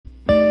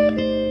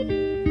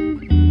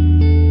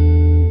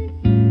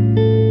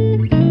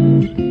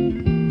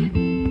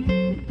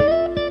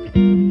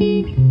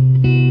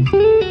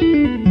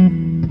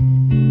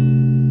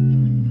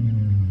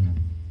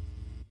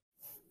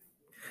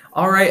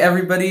right,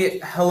 everybody.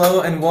 Hello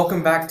and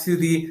welcome back to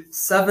the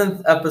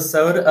 7th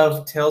episode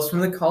of Tales from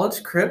the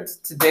College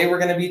Crypt. Today we're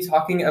going to be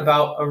talking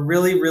about a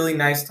really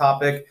nice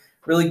topic,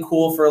 really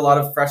cool for a lot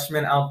of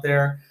freshmen out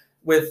there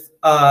with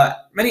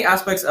many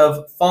aspects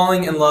of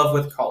falling in love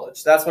with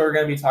college. That's what we're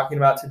going to be talking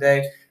about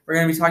today. We're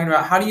going to be talking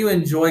about how do you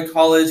enjoy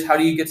college, how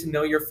do you get to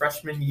know your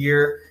freshman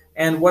year,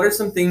 and what are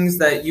some things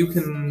that you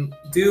can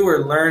do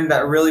or learn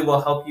that really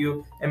will help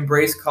you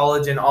embrace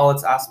college in all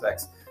its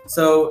aspects.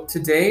 So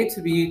today,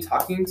 to be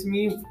talking to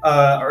me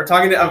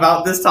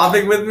about this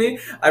topic with me,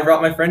 I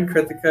brought my friend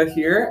Krithika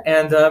here,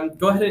 and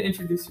go ahead and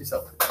introduce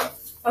yourself.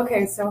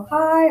 Okay, so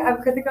hi, I'm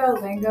Krithika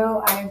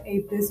Lango. I'm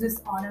a business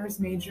honors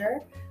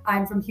major.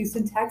 I'm from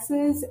Houston,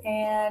 Texas,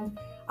 and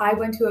I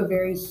went to a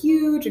very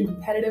huge and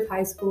competitive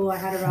high school. I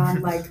had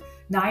around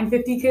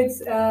 950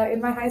 kids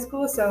in my high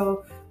school,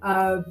 so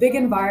big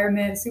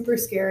environment, super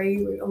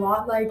scary, a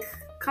lot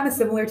kind of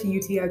similar to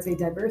UT, I would say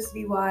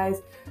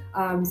diversity-wise.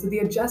 So the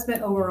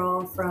adjustment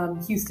overall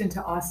from Houston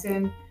to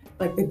Austin,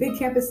 the big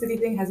campus city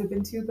thing hasn't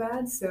been too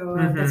bad. So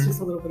that's just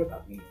a little bit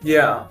about me.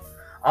 Yeah.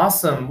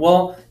 Awesome.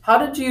 Well, how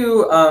did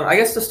you, I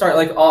guess to start,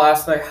 I'll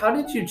ask, how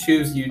did you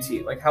choose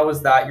UT? How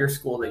was that your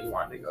school that you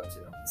wanted to go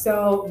to?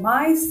 So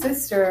my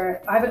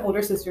sister, I have an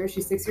older sister.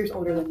 She's 6 years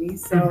older than me.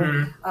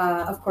 So,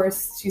 of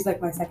course, she's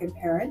my second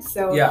parent.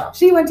 So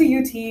she went to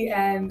UT,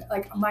 and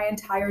my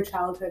entire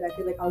childhood, I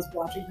feel like I was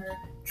watching her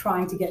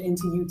trying to get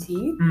into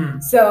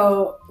UT.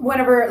 So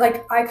whenever,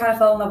 I kind of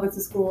fell in love with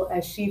the school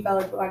as she fell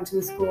into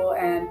the school.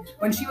 And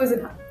when she was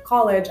in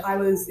college, I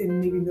was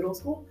in maybe middle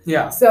school.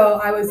 Yeah. So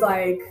I was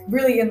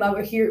really in love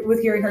with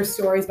hearing her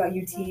stories about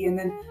UT. And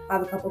then I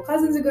have a couple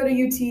cousins who go to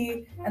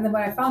UT. And then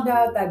when I found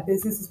out that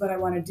business is what I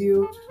want to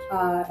do,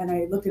 and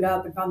I looked it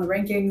up and found the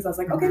rankings, I was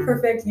like, okay,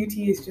 perfect. UT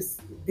is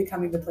just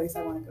becoming the place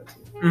I want to go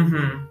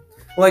to.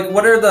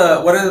 What are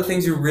the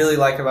things you really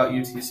like about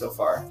UT so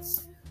far?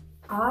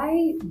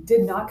 I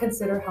did not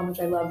consider how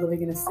much I love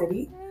living in a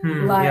city.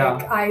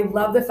 I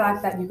love the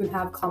fact that you can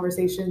have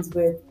conversations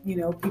with,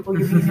 people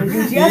you meet in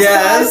your UGS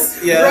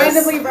class,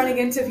 randomly running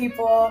into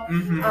people.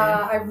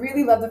 I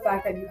really love the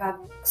fact that you have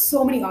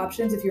so many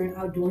options if you're an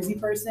outdoorsy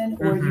person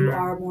or you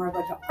are more of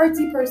an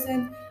artsy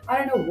person. I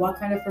don't know what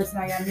kind of person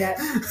I am yet,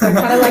 so I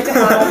kind of like to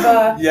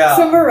have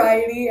some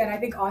variety, and I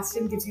think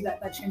Austin gives you that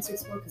chance to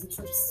explore because it's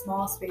such a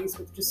small space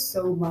with just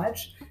so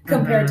much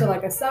compared to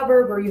a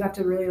suburb where you have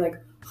to really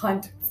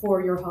hunt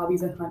for your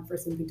hobbies and hunt for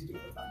something to do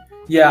for fun.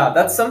 Yeah,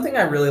 that's something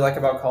I really like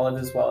about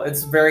college as well.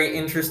 It's a very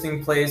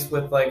interesting place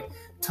with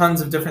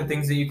tons of different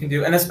things that you can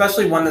do, and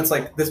especially one that's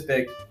this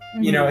big.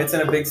 It's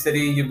in a big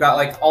city. You've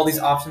got all these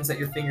options at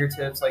your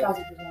fingertips.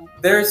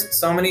 There's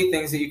so many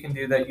things that you can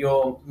do that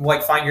you'll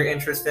find your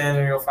interest in,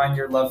 or you'll find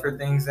your love for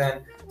things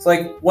in. It's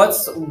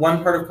what's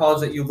one part of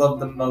college that you love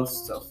the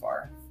most so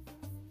far?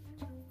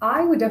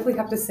 I would definitely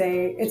have to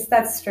say it's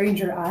that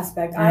stranger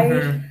aspect. I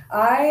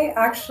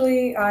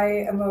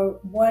am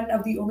one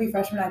of the only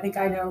freshmen I think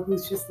I know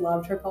who's just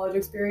loved her college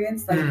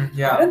experience. I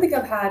don't think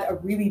I've had a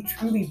really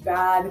truly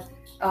bad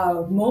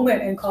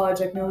moment in college,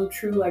 no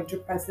true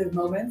depressive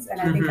moments, and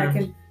I think I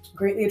can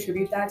greatly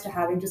attribute that to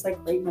having just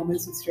great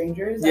moments with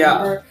strangers. I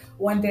remember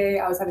one day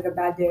I was having a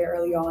bad day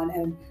early on,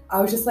 and I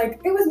was just it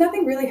was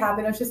nothing really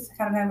happened. I was just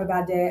kind of having a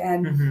bad day,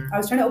 and I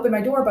was trying to open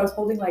my door, but I was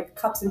holding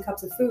cups and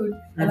cups of food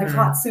and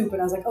hot soup,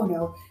 and I was oh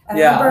no. And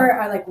I remember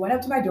I went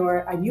up to my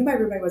door. I knew my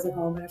roommate wasn't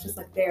home, and I was just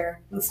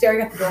there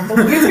staring at the door,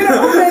 hoping he was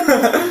gonna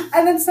open.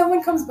 And then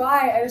someone comes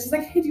by, and it's just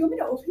hey, do you want me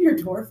to open your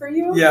door for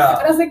you? Yeah.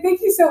 And I was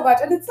thank you so much.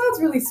 And it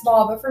sounds really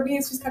small, but for me,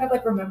 it's just kind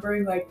of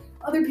remembering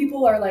other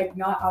people are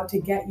not out to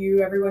get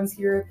you. Everyone's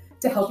here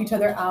to help each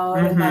other out.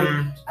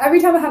 And every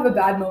time I have a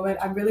bad moment,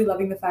 I'm really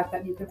loving the fact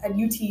that you can at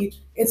UT,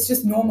 it's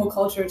just normal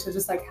culture to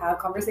just have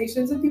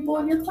conversations with people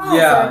in your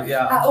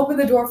class. Open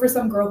the door for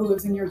some girl who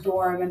lives in your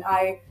dorm. And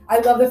I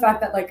love the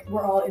fact that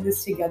we're all in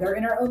this together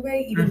in our own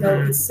way, even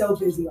though it's so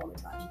busy all the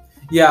time.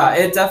 Yeah,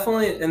 it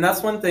definitely, and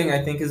that's one thing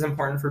I think is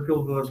important for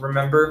people to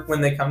remember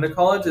when they come to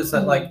college is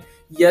that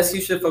yes,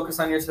 you should focus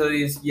on your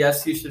studies.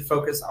 Yes, you should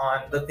focus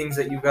on the things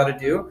that you've got to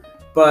do.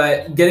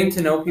 But getting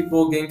to know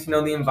people, getting to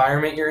know the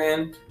environment you're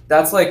in,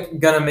 that's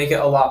gonna make it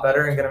a lot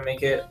better and gonna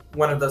make it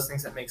one of those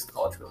things that makes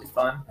college really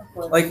fun.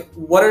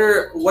 What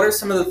are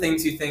some of the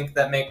things you think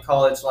that make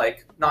college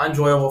not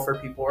enjoyable for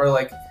people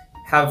or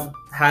have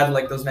had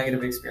those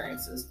negative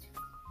experiences?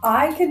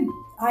 I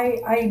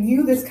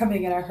knew this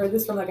coming in. I heard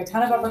this from a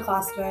ton of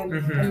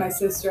upperclassmen and my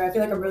sister. I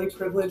feel I'm really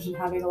privileged in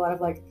having a lot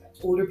of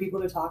older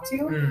people to talk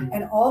to,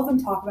 and all of them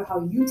talk about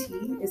how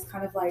UT is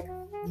kind of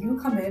you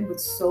come in with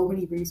so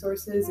many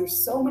resources. There's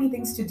so many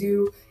things to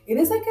do. It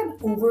is an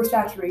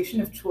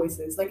oversaturation of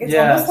choices. It's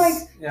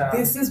almost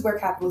this is where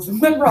capitalism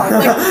went wrong.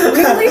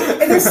 Literally,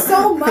 and there's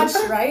so much,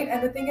 right?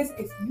 And the thing is,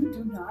 if you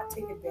do not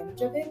take advantage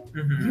of it,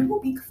 you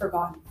will be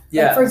forgotten.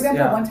 For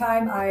example, one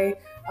time I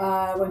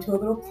went to a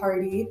little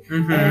party,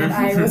 and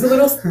I was a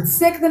little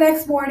sick the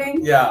next morning.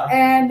 Yeah.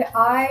 And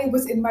I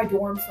was in my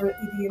dorm for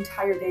the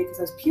entire day because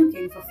I was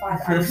puking for 5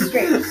 hours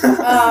straight.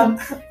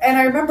 And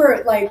I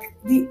remember like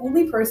the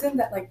only person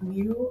that like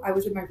knew I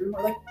was in my room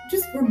or like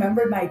just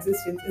remembered my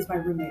existence is my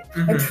roommate.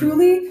 Like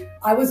truly,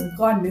 I was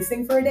gone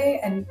missing for a day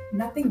and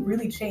nothing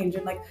really changed.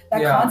 And like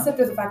that concept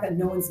of the fact that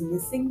no one's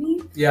missing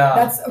me,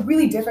 that's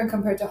really different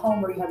compared to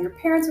home where you have your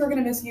parents who are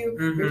going to miss you,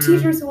 your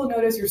teachers who will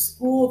notice, your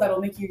school that'll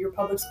make you, your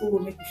public school will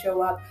make you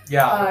show up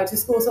to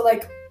school. So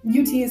like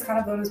UT is kind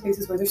of one of those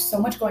places where there's so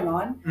much going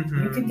on,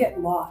 you can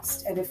get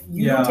lost. And if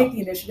you don't take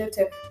the initiative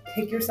to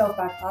pick yourself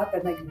back up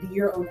and like be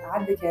your own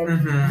advocate,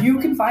 you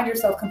can find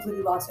yourself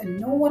completely lost and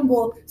no one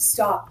will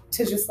stop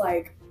to just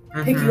like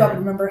pick you up and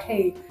remember,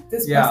 hey,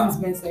 this person's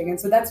missing. And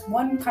so that's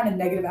one kind of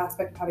negative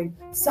aspect of having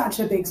such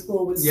a big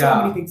school with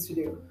so many things to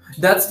do.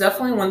 That's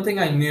definitely one thing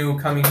I knew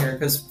coming here,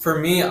 because for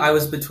me, I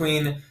was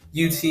between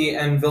UT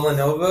and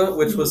Villanova,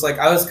 which was like,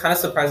 I was kind of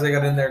surprised I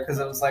got in there because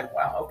it was like,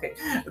 wow, okay.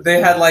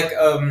 They had like,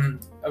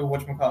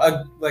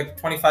 like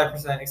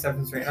 25%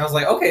 acceptance rate. And I was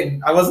like, okay,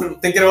 I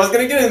wasn't thinking I was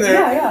going to get in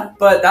there.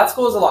 But that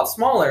school is a lot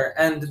smaller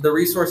and the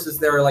resources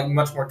there are like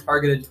much more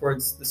targeted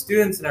towards the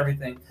students and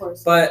everything. Of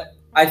course. But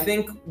I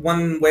think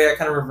one way I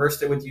kind of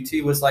reversed it with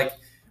UT was like,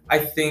 I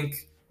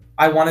think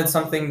I wanted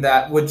something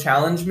that would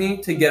challenge me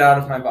to get out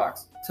of my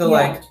box, to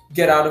like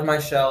get out of my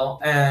shell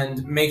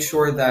and make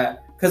sure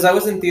that, because I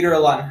was in theater a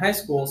lot in high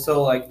school,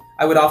 so like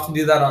I would often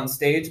do that on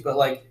stage, but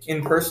like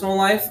in personal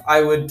life,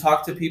 I would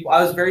talk to people.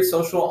 I was very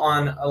social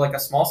on like a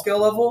small scale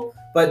level,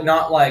 but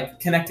not like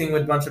connecting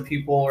with a bunch of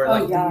people or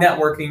like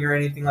networking or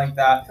anything like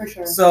that. For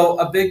sure. So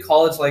a big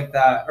college like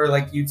that, or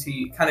like UT,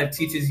 kind of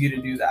teaches you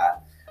to do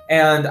that.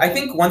 And I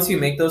think once you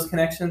make those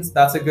connections,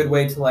 that's a good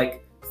way to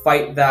like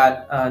fight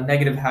that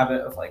negative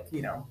habit of like,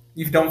 you know,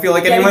 you don't feel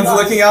like anyone's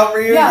looking out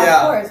for you.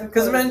 Yeah, of course.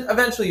 Because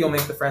eventually you'll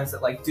make the friends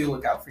that like do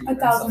look out for you.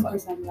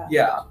 1,000%.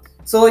 Yeah.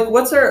 So like,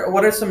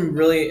 what are some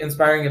really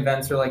inspiring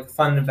events or like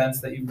fun events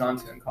that you've gone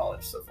to in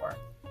college so far?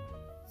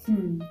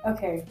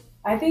 Okay.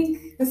 I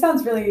think this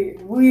sounds really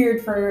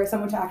weird for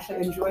someone to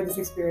actually enjoy this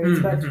experience,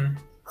 but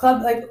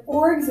club, like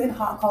orgs in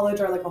college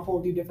are like a whole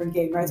new different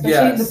game, right?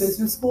 Especially in the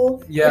business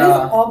school. It is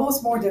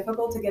almost more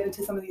difficult to get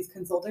into some of these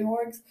consulting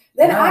orgs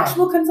than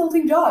actual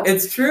consulting jobs.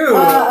 It's true.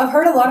 I've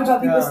heard a lot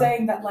about people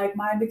saying that like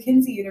my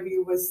McKinsey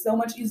interview was so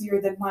much easier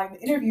than my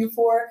interview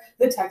for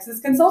the Texas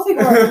consulting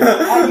org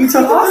at UT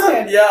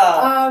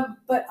Austin.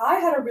 But I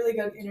had a really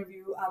good interview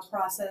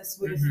process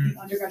with the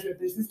undergraduate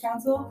business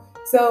council.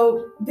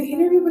 So the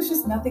interview was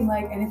just nothing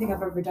like anything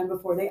I've ever done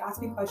before. They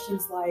asked me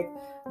questions like,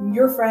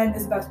 your friend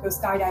is about to go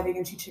skydiving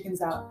and she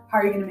chickens out. How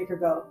are you going to make her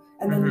go?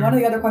 And then one of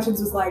the other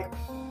questions was like,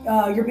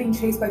 you're being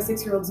chased by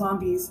 6-year-old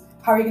zombies.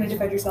 How are you going to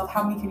defend yourself?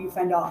 How many can you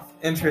fend off?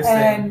 Interesting.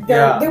 And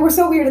they were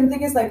so weird. And the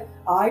thing is, like,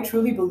 I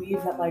truly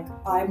believe that, like,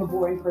 I'm a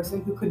boring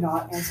person who could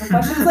not answer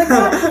questions like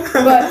that.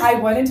 But I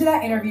went into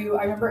that interview.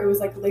 I remember it was,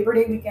 like, Labor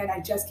Day weekend. I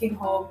just came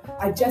home.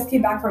 I just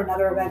came back for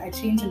another event. I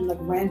changed and, like,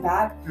 ran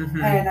back.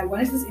 And I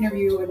went into this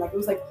interview, and, like, it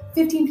was, like,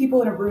 15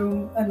 people in a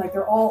room. And, like,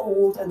 they're all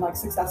old and, like,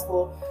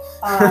 successful.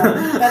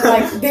 And,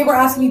 like, they were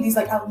asking me these,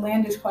 like,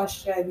 outlandish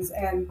questions.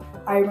 And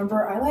I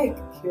remember I,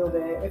 like, killed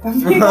it. If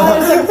I'm being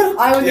honest, like,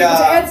 I was able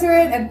to answer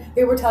it. And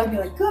they were telling me,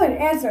 like, good,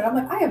 answer. And I'm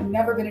like, I have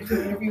never been into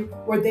an interview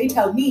where they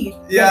tell me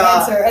the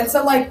answer. And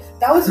so, like,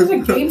 that was just a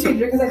game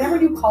changer because I never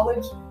knew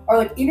college or,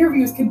 like,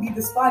 interviews can be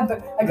this fun.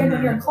 But, again,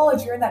 when you're in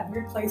college, you're in that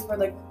weird place where,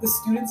 like, the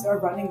students are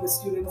running the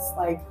students',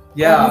 like,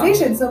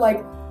 organization. So,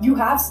 like, you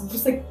have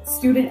just, like,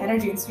 student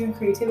energy and student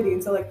creativity.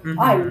 And so, like,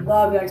 I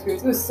love that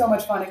experience. It was so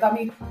much fun. It got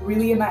me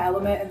really in my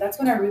element. And that's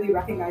when I really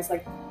recognized,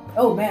 like,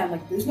 oh man,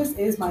 like business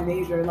is my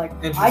major. Like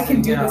I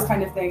can do this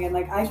kind of thing and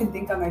like I can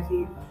think on my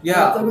feet.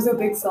 Yeah. It was a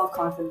big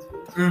self-confidence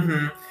boost.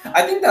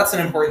 I think that's an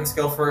important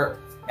skill for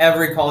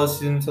every college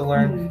student to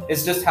learn.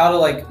 It's just how to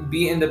like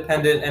be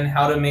independent and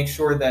how to make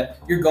sure that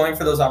you're going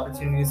for those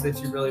opportunities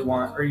that you really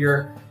want, or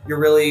you're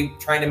really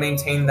trying to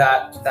maintain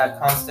that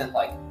constant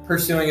like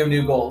pursuing of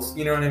new goals.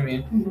 You know what I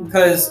mean?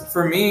 Because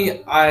for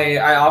me,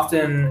 I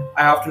often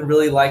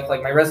really like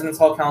my residence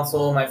hall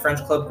council, my French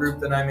club group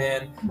that I'm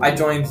in. I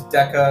joined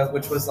DECA,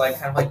 which was like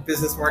kind of like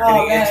business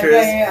marketing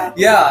interests.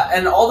 Yeah,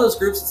 and all those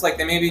groups, it's like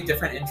they may be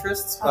different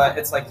interests, but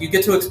it's like you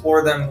get to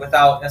explore them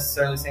without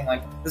necessarily saying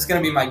like this is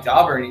gonna be my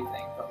job or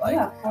anything. But like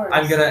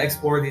I'm gonna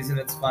explore these and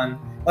it's fun.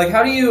 Like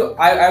how do you?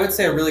 I would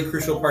say a really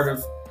crucial part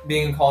of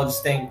being in college is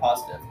staying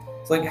positive.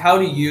 So like how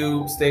do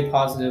you stay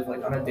positive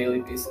like on a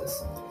daily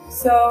basis?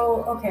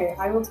 So, okay,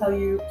 I will tell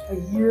you, a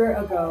year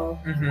ago,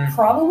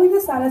 probably the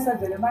saddest I've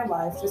been in my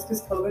life, just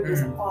because COVID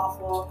was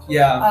awful.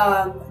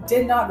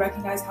 Did not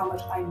recognize how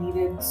much I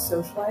needed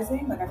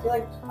socializing. Like, I feel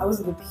like I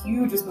was the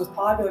hugest, most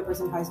popular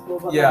person in high school,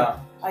 but like,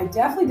 I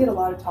definitely did a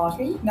lot of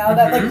talking. Now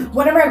that, like,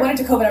 whenever I went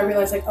into COVID, I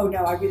realized, like, oh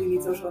no, I really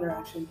need social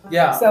interaction.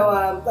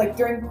 So, like,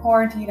 during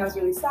quarantine, I was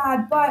really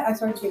sad, but I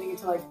started getting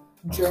into, like,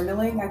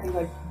 journaling. I think,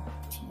 like,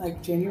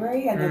 like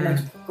January, and then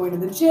like going to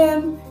the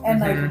gym and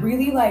like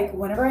really like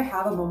whenever I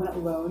have a moment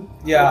alone,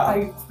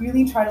 I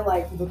really try to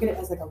like look at it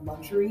as like a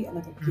luxury and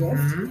like a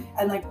gift,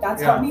 and like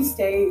that's helped me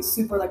stay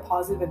super like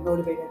positive and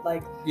motivated.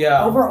 Like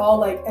overall,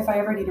 like if I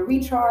ever need to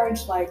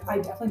recharge, like I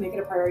definitely make it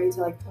a priority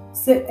to like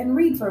sit and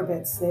read for a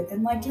bit, sit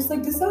and like just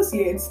like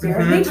dissociate and stare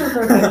at nature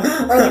for a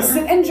bit, or like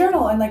sit and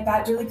journal, and like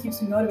that really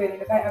keeps me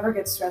motivated. If I ever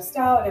get stressed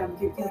out and I'm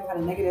feeling kind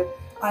of negative,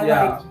 I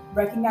like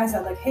recognize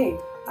that like, hey,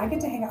 I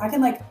get to hang out. I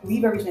can like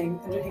leave everything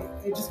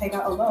and just hang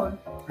out alone,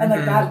 and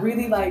like that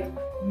really like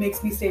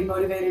makes me stay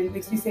motivated,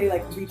 makes me stay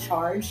like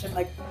recharged, and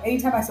like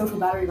anytime my social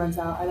battery runs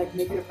out, I like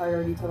make it a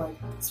priority to like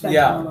spend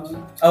time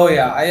alone. Oh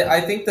yeah,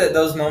 I think that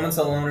those moments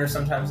alone are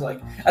sometimes like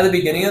at the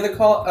beginning of the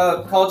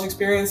college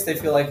experience, they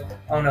feel like,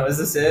 oh no, is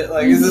this it?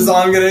 Like, is this all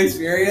I'm gonna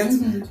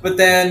experience? But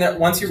then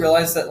once you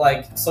realize that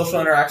like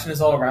social interaction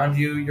is all around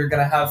you, you're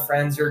gonna have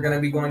friends, you're gonna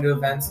be going to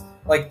events.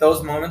 Like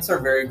those moments are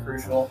very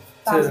crucial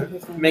to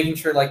making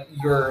sure like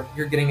you're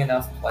getting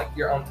enough like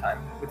your own time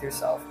with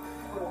yourself.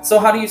 So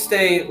how do you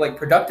stay like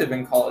productive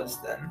in college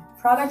then?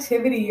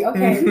 Productivity.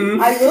 Okay.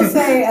 I will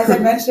say, as I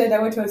mentioned, I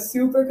went to a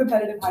super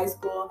competitive high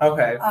school.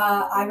 Okay.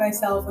 I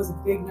myself was a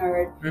big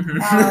nerd.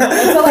 And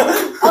so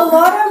like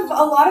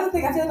a lot of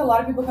things, I feel like a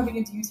lot of people coming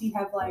into UT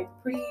have like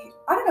pretty,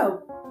 I don't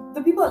know,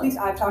 the people at least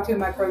I've talked to in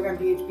my program,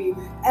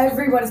 BHB,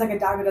 everyone is like a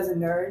dime a dozen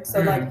nerd.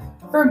 So like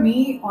for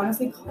me,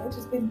 honestly, college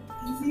has been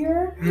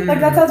easier. Like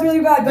that sounds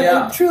really bad, but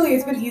like, truly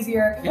it's been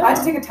easier. I had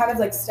to take a ton of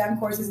like STEM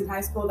courses in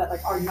high school that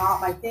like are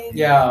not my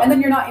thing. And then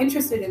you're not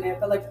interested in it,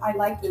 but like I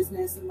like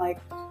business and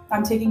like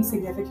I'm taking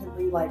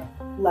significantly like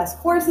less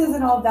courses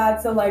and all of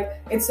that, so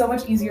like it's so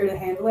much easier to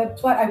handle it.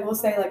 But I will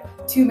say, like,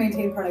 to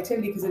maintain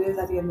productivity, because it is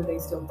at the end of the day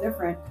still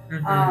different,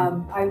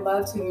 I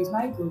love to use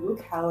my Google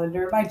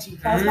Calendar, my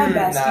Gcast, my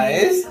bestie.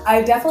 Nice.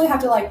 I definitely have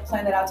to like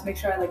plan that out to make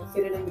sure I like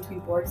fit it in between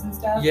boards and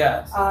stuff.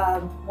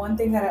 One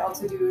thing that I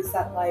also do is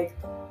that like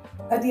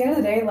at the end of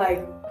the day,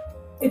 like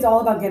it's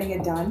all about getting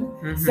it done.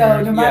 So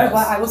no matter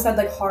what, I will set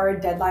like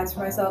hard deadlines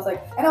for myself,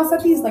 like, and I'll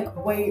set these like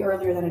way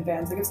earlier than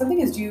advance. Like if something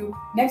is due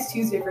next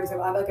Tuesday, for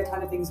example, I have like a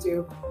ton of things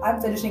due, I'm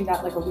finishing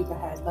that like a week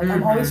ahead. Like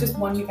I'm always just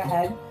 1 week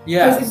ahead.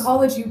 Because in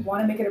college, you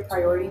want to make it a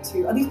priority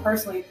to, at least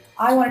personally,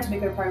 I wanted to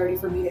make it a priority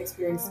for me to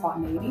experience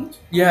spontaneity.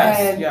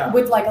 And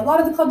with like a lot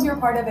of the clubs you're a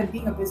part of and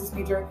being a business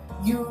major,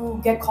 you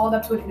get called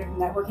up to an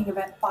networking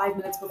event 5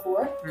 minutes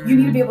before. You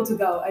need to be able to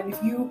go. And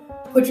if you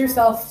put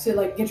yourself to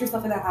like get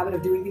yourself in that habit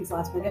of doing things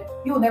last minute,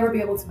 you will never be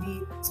able to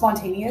be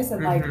spontaneous.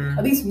 And like,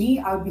 at least me,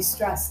 I would be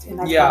stressed in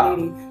that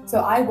spontaneity.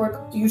 So I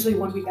work usually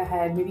 1 week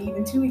ahead, maybe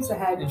even 2 weeks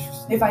ahead,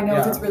 if I know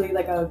it's really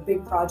like a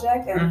big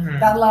project.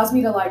 And that allows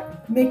me to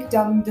like make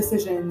dumb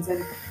decisions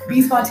and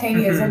be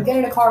spontaneous and get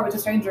in a car with a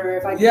stranger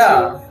if I need to.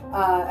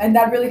 And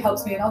that really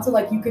helps me. And also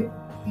like you could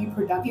be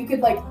productive. You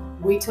could like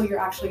wait till you're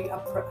actually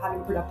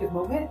having a productive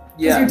moment,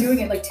 because you're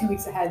doing it like 2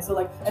 weeks ahead. So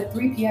like at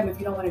 3 p.m. if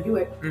you don't want to do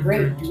it,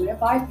 great, do it at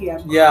 5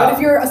 p.m. But if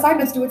your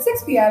assignments due at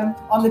 6 p.m.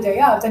 on the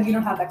day of, then you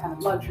don't have that kind of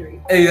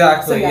luxury.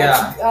 Exactly. So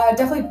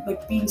definitely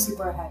like being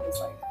super ahead is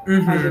like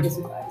my biggest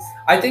advice.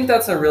 I think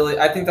that's a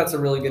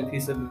really good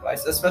piece of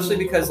advice, especially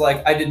because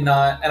like I did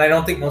not, and I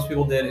don't think most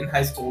people did in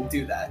high school,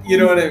 do that. You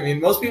know what I mean?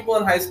 Most people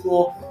in high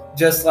school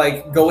just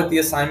like go with the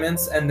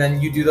assignments and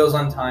then you do those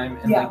on time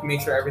and like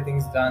make sure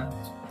everything's done.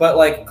 But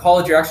like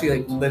college, you're actually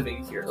like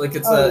living here. Like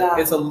it's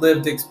it's a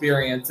lived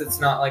experience. It's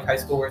not like high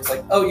school where it's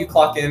like, oh, you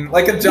clock in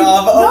like a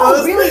job.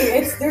 No,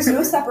 really, there's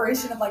no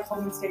separation of like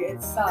home and state.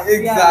 It sucks.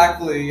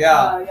 Exactly.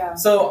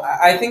 So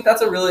I think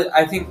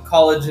I think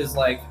college is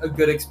like a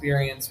good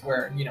experience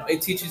where, you know,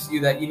 it teaches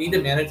you that you need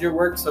to manage your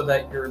work so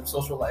that your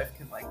social life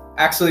can like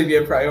actually be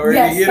a priority.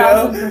 Yes, you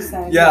know?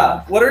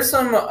 1000%.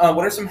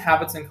 What are some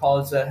habits in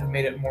college that have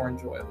made it more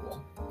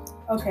enjoyable?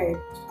 Okay,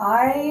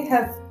 I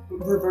have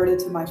reverted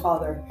to my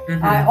father.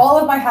 All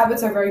of my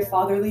habits are very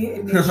fatherly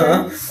in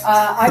nature.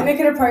 I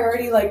make it a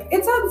priority. Like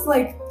it sounds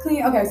like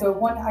clean. Okay, so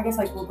one, I guess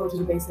like we'll go to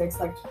the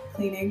basics, like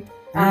cleaning.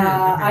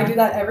 I do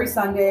that every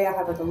Sunday. I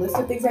have like a list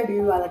of things I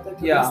do. I like to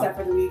reset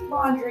for the week: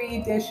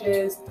 laundry,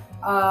 dishes.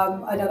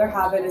 Another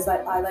habit is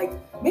that I like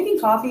making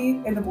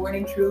coffee in the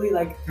morning. Truly,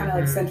 like kind of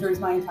like centers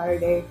my entire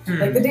day.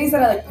 Like the days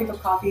that I like pick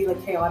up coffee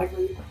like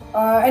chaotically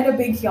end up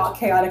being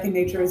chaotic in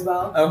nature as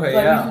well. Like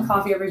making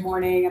coffee every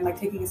morning and like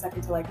taking a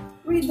second to like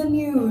read the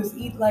news,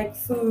 eat like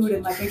food,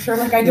 and like make sure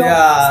like I don't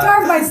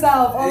starve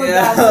myself. All of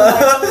that.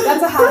 So, like,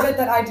 that's a habit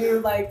that I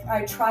do. Like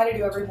I try to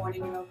do every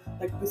morning. You know,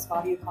 like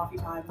biscotti and coffee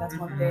time. That's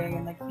one thing.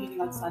 And like cleaning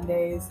on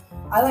Sundays.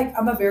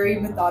 I'm a very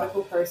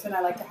methodical person.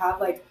 I like to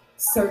have like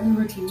certain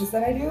routines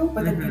that I do,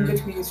 but then in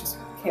between is just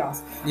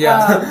chaos.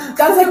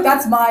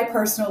 That's my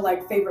personal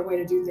like favorite way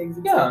to do things.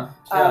 And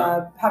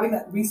so, having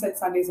that reset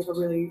Sundays is a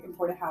really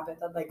important habit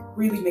that like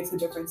really makes a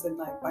difference in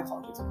like my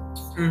college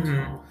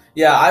experience.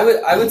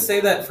 I would say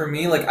that for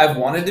me, like I've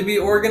wanted to be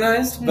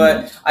organized,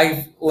 but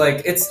I've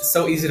like it's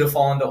so easy to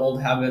fall into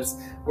old habits.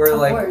 where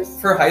like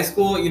for high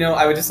school, you know,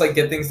 I would just like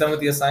get things done with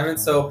the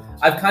assignments. So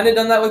I've kind of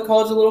done that with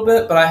college a little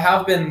bit, but I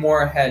have been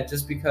more ahead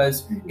just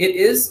because it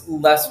is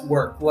less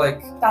work.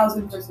 Like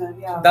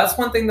 1000%, yeah. That's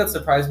one thing that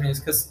surprised me, is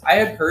because I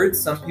had heard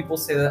some people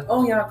say that,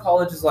 oh yeah,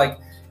 college is like,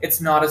 it's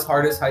not as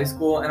hard as high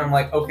school, and I'm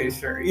like, okay,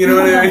 sure, you know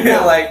what I mean?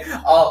 Yeah. Like,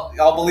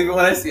 I'll believe it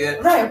when I see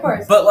it. Right, of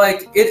course. But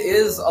like, it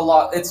is a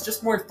lot. It's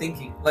just more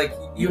thinking. Like,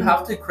 you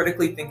have to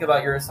critically think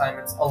about your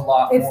assignments a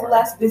lot more. It's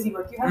less busy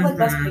work. You have like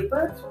less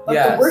paper, but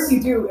the work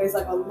you do is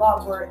like a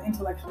lot more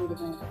intellectually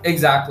demanding.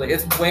 Exactly,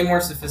 it's way more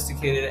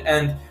sophisticated.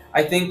 And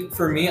I think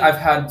for me, I've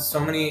had so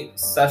many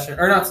sessions,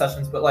 or not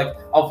sessions, but like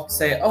I'll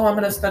say, oh, I'm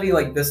gonna study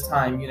like this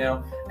time, you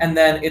know, and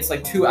then it's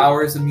like 2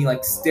 hours of me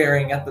like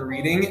staring at the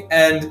reading,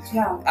 and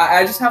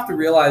I just have to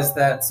realize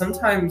that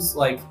sometimes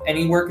like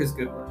any work is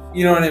good work.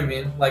 You know what I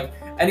mean? Like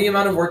any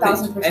amount of work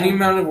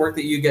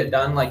that you get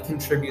done like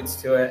contributes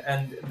to it,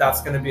 and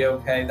that's gonna be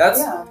okay.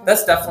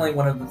 That's definitely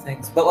one of the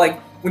things. But like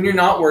when you're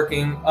not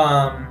working,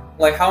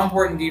 like how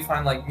important do you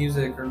find like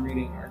music or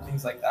reading or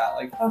things like that?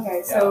 Like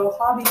so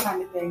hobby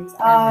kind of things.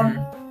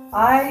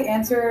 I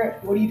answer,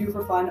 what do you do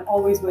for fun?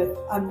 Always with,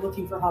 I'm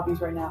looking for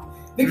hobbies right now.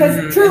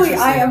 Because truly,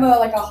 I am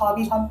a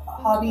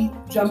hobby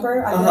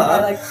jumper. I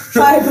like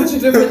try a bunch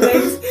of different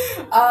things.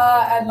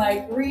 And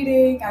like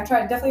reading, I'm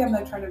trying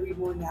to read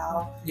more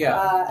now.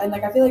 And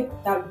like I feel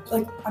like that,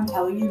 like I'm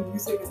telling you,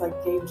 music is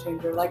like game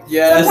changer. Like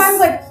sometimes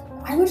like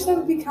I wish that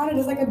would be counted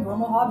as like a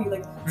normal hobby,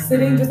 like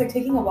sitting, just like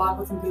taking a walk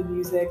with some good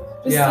music,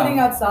 just sitting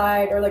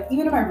outside, or like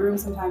even in my room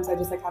sometimes I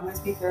just like have my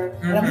speaker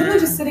and I'm literally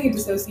just sitting and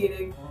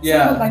dissociating,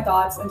 sitting with my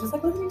thoughts and just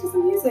like listening to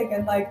some music,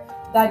 and like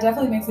that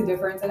definitely makes a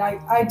difference. And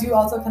I do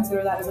also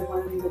consider that as like one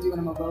of the things I do when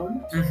I'm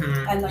alone,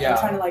 and like I'm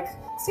trying to like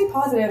stay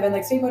positive and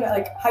like stay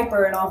like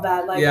hyper and all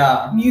that.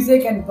 Like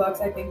music and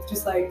books, I think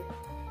just like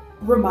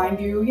remind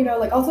you, you know,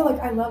 like also like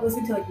I love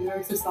listening to like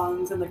lyrics of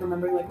songs and like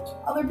remembering like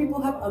other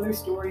people have other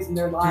stories in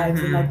their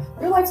lives and like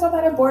your life's not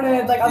that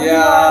important. Like other people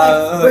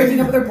are like breaking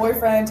up with their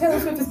boyfriend. Taylor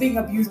Swift is being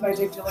abused by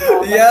Jake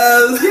Gyllenhaal. Like,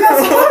 you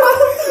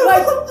know,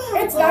 like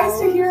it's nice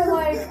to hear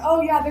like,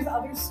 oh yeah, there's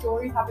other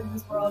stories happening in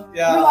this world.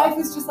 Your life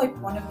is just like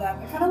one of them.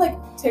 It kind of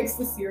like takes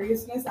the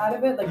seriousness out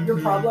of it. Like your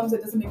problems,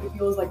 it doesn't make it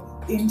feel as like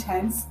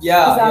intense.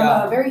 Because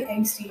I'm a very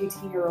angsty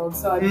 18-year-old,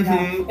 so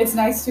it's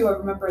nice to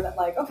remember that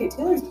like, okay,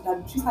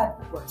 she's had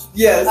worse.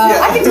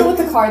 I can deal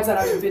with the cards that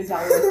I've been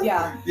dealt with.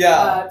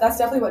 That's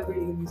definitely what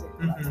reading and music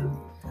provides for me.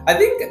 I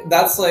think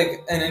that's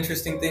like an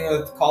interesting thing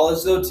with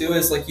college though too,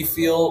 is like you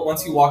feel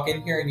once you walk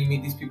in here and you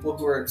meet these people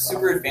who are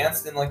super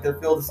advanced in like their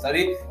field of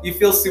study, you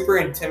feel super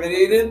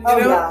intimidated, you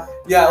know?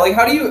 Like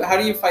how do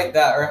you fight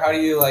that, or how do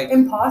you like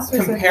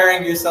imposters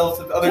comparing yourself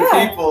to other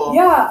people?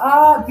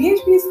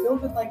 BHP is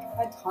filled with like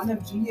a ton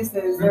of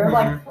geniuses. There are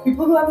like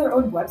people who have their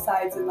own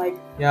websites, and like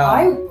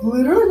I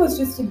literally was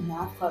just in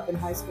math club in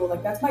high school.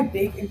 Like that's my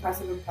big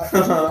impressive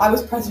impression. I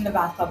was president of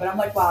math club, and I'm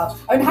like, wow.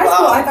 In high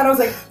school I thought I was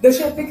like the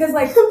shit, because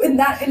like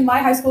in my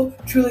high school,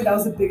 truly that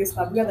was the biggest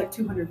club. We had like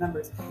 200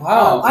 members.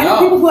 Wow. I know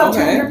people who have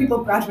 200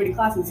 people graduating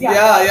classes.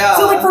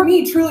 So like for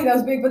me, truly that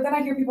was big. But then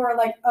I hear people are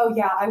like, oh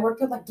yeah, I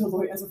worked at like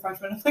Deloitte as a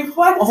freshman. I'm like,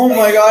 what? Oh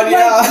my god,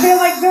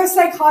 they're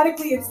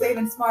psychotically insane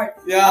and smart.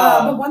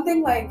 But one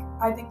thing, like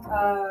I think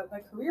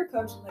my career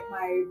coach, like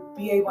my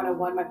BA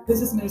 101, my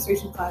business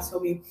administration class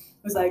told me,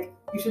 was like,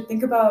 you should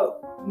think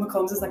about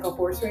Macombs as like a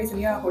horse race, and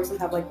you know how horses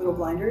have like little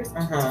blinders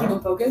to keep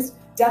them focused.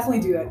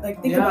 Definitely do it.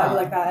 Like think about it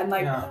like that. And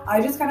like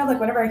I just kind of like,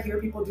 whenever I hear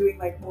people doing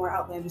like more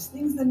outlandish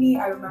things than me,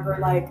 I remember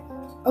like,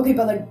 okay,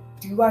 but like,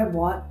 do I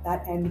want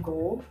that end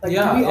goal? Like, do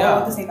we all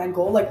want the same end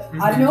goal? Like,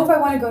 I don't know if I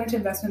want to go into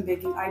investment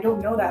banking. I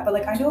don't know that, but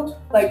like I know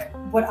like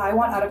what I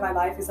want out of my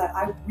life is that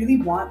I really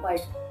want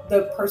like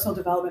the personal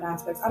development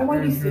aspects. I don't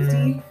want to be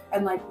 50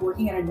 and like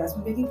working at an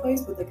investment banking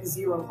place with like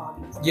 0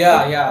 hobbies.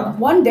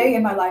 One day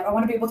in my life, I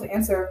want to be able to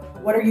answer,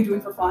 what are you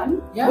doing for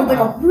fun? With like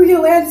a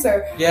real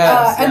answer.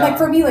 And like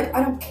for me, like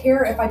I don't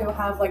care if I don't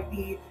have like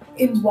the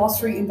in Wall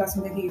Street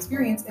investment banking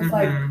experience, if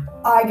like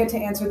I get to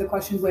answer the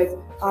questions with,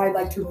 I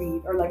like to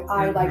read, or like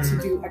I like to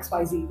do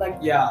XYZ,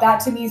 like that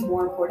to me is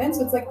more important.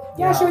 So it's like,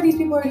 sure, these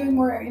people are doing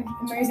more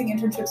amazing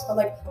internships, but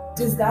like,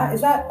 is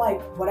that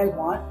like what I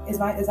want? Is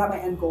that my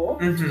end goal?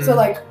 So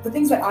like the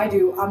things that I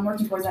do, I'm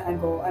working towards that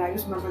end goal, and I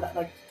just remember that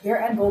like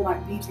their end goal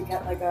might be to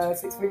get like a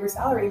 6-figure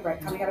salary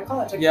right coming out of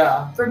college.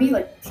 Like, for me,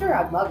 like sure,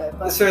 I'd love it,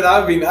 but sure, that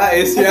would be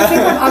nice. At the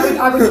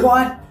same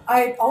time,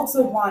 I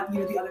also want,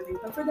 you know, the other things,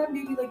 but for them,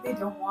 maybe like they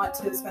don't want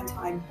to spend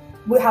time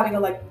with having a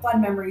like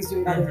fun memories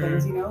doing other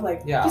things, you know,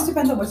 like just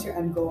depends on what's your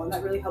end goal, and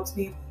that really helps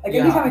me. Like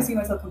anytime I see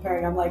myself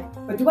comparing, I'm like,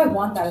 but do I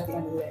want that at the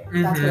end of the day?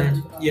 That's what I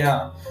think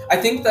about. I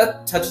think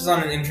that touches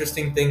on an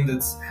interesting thing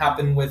that's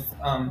happened with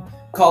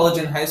college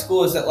and high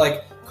school, is that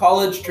like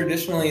college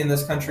traditionally in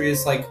this country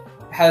is like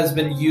has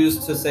been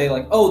used to say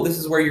like, oh, this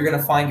is where you're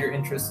gonna find your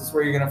interests, this is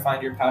where you're gonna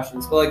find your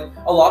passions. But like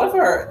a lot of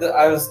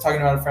I was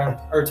talking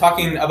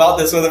about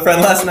this with a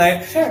friend last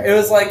night. It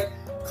was like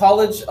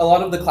college, a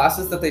lot of the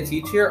classes that they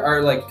teach here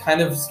are like kind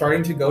of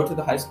starting to go to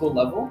the high school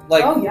level.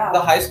 Like the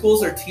high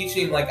schools are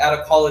teaching like at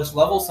a college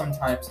level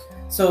sometimes.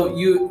 So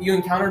you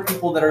encounter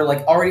people that are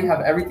like already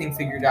have everything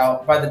figured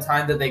out by the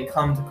time that they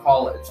come to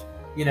college,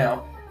 you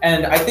know.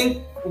 And I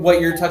think what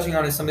you're touching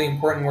on is something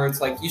important where it's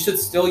like you should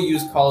still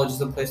use college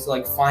as a place to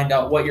like find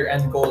out what your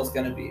end goal is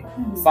going to be,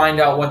 find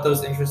out what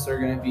those interests are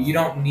going to be. You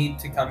don't need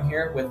to come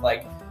here with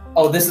like,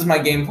 oh, this is my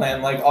game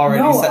plan, like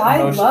already set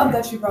in motion. I love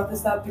that you brought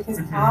this up because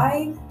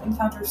I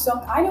encounter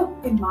I know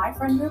in my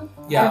friend group,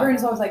 everyone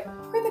is always like,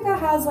 Krithika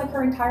has like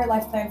her entire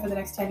life plan for the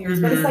next 10 years,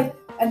 but it's like,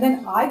 and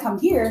then I come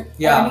here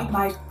and I meet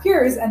my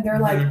peers and they're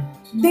like,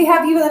 they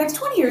have even the next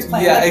 20 years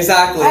planned. Yeah, like,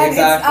 exactly.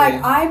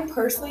 I'm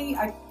personally,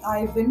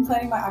 I've been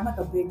planning I'm like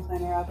a big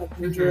planner. I have like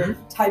major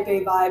type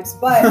A vibes,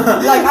 but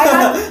like I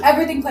have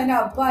everything planned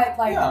out. But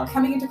like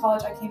coming into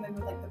college, I came in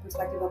with like the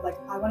perspective of like,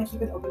 I want to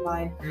keep an open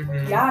mind.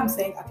 Yeah, I'm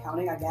saying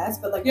accounting, I guess,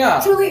 but like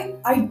truly,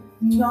 I'm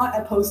not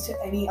opposed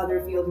to any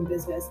other field in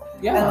business.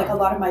 And like a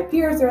lot of my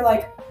peers, they're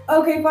like,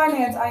 okay,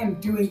 finance, I am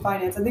doing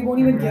finance. And they won't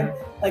even give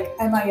like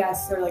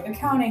MIS or like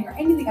accounting or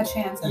anything a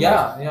chance. And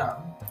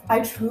I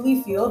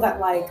truly feel that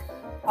like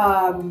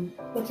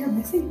you're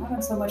missing out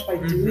on so much by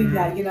doing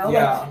that, you know?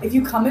 Like if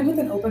you come in with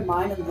an open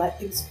mind and let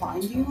things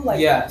find you,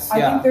 like I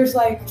think there's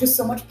like just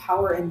so much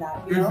power in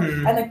that, you know?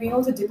 And like being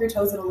able to dip your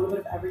toes in a little bit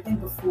of everything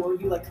before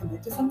you like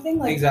commit to something.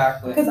 Like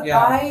because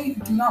I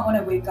do not want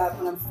to wake up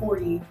when I'm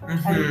 40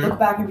 and look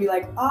back and be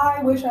like,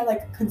 I wish I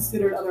like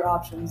considered other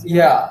options. You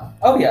know?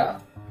 Oh yeah.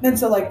 And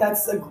so like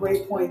that's a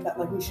great point that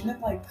like we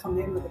shouldn't like come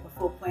in with like a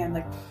full plan.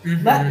 Like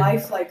let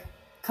life like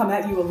come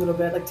at you a little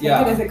bit, like take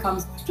it as it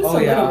comes, just a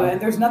little bit.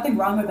 And there's nothing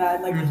wrong with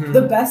that. And like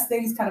the best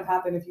things kind of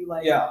happen if you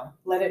like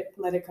let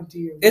it come to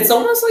you. It's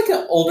almost like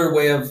an older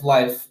way of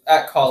life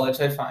at college,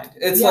 I find.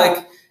 It's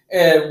like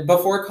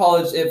before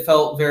college it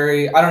felt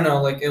very, I don't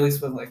know, like at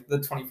least with like the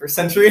 21st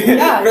century,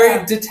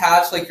 very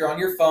detached, like you're on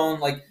your phone,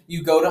 like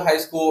you go to high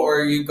school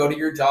or you go to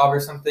your job or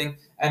something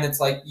and it's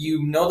like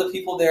you know the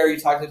people there, you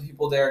talk to the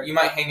people there, you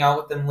might hang out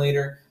with them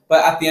later.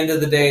 But at the end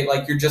of the day,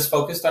 like you're just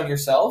focused on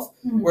yourself.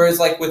 Whereas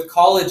like with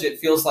college, it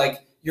feels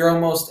like you're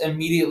almost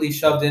immediately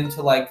shoved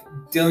into like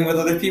dealing with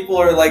other people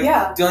or like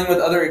dealing with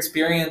other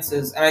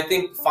experiences. And I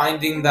think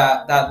finding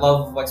that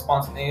love of like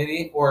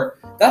spontaneity, or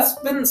that's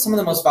been some of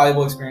the most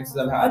valuable experiences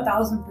I've had.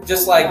 1,000%.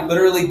 Just like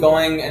literally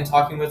going and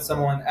talking with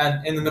someone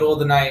and in the middle of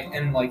the night,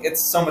 and like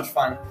it's so much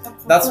fun.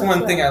 That's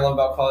one thing I love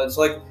about college.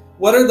 Like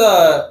what are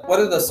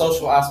the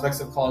social aspects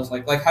of college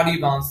like? Like how do you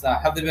balance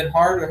that? Have they been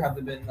hard or have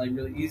they been like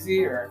really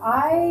easy? Or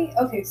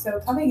so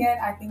coming in,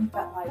 I think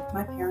that like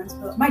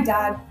my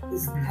dad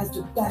has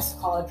the best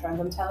college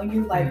friends. I'm telling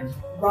you, like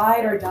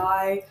ride or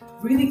die,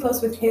 really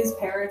close with his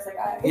parents.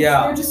 Like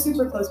they're just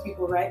super close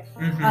people, right?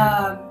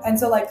 And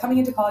so like coming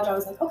into college, I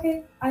was like,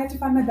 okay, I have to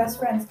find my best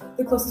friends,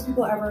 the closest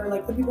people ever,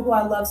 like the people who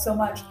I love so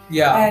much.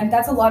 And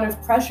that's a lot of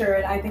pressure,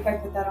 and I think I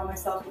put that on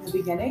myself in the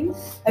beginning.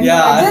 And when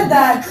I did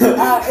that,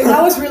 and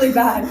that was really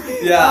bad.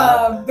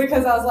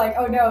 Because I was like,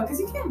 oh no, because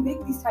you can't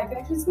make these tight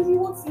connections because you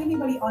won't see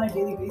anybody on a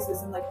daily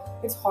basis, and like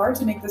it's hard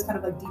to make those kind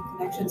of like deep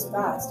connections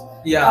fast.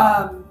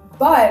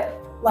 But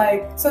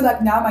like so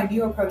that now my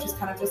new approach is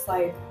kind of just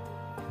like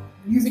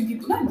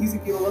not using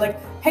people, but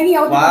like hanging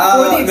out with people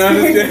before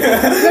the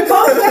experience. The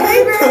common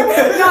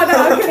behavior. No,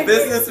 I'm kidding.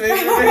 Business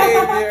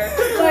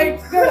behavior.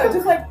 Like no,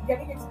 just like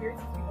getting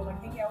experience with people,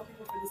 like hanging out with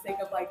people for the sake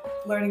of like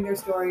learning their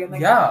story and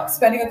like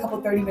spending a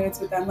couple 30 minutes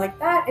with them. Like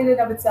that in and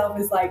of itself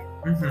is like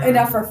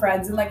enough for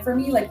friends. And like for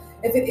me, like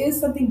if it is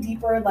something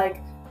deeper,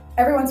 like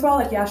every once in a while,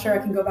 like, yeah, sure, I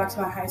can go back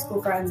to my high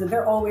school friends and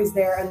they're always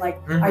there. And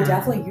like, I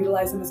definitely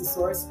utilize them as a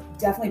source.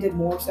 Definitely did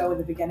more so in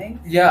the beginning.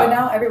 But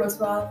now every once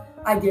in a while,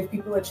 I give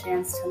people a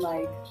chance to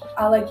like,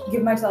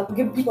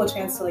 give people a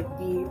chance to like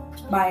be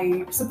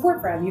my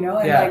support friend, you know?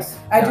 And like,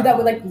 I do that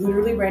with like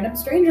literally random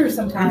strangers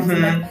sometimes.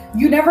 And like,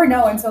 you never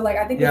know. And so like,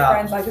 I think with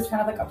friends, I just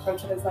kind of like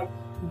approach it as like,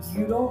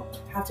 you don't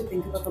have to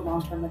think about the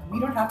long term. Like we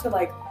don't have to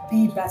like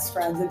be best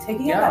friends, and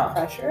taking out that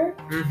pressure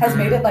has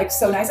made it like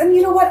so nice. And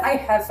you know what? I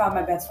have found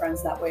my best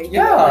friends that way. It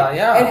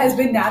has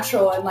been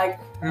natural, and like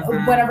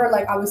whenever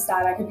like I was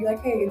sad, I could be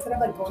like, hey, instead of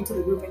like going to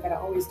the roommate that I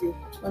always do,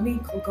 let me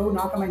go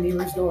knock on my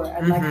neighbor's door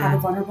and like have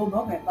a vulnerable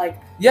moment. Like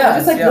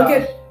just like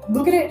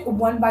look at it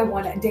one by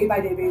one, day by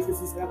day basis,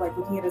 instead of like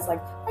looking at it as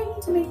like, I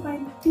need to make my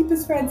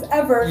deepest friends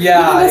ever in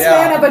the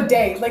span of a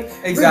day. Like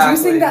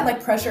reducing that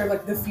like pressure of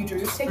like the future,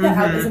 just take that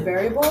out as a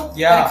variable. And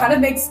it kind of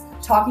makes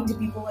talking to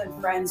people and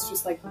friends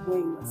just like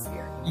way less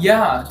scary.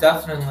 Yeah,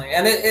 definitely.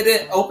 And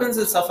it opens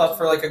itself up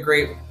for like a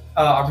great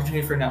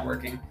opportunity for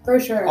networking. For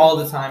sure. All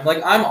the time.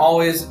 Like I'm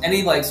always,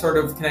 any like sort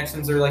of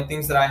connections or like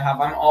things that I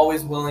have, I'm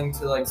always willing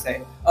to like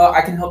say, oh,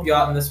 I can help you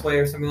out in this way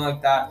or something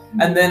like that.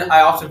 And then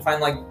I often find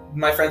like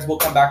my friends will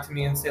come back to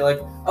me and say like,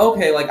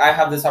 okay, like I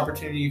have this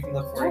opportunity, you can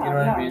look for it, you know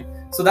what I mean?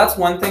 So that's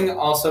one thing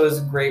also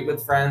is great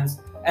with friends.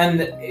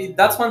 And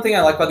that's one thing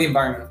I like about the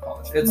environment of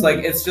college. It's like,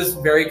 it's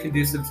just very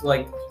conducive to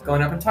like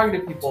going up and talking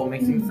to people,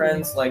 making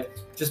friends, like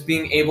just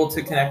being able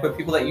to connect with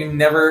people that you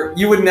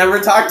would never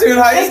talk to in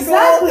high school.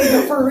 Exactly,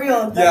 no, for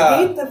real.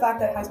 I hate the fact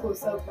that high school is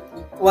so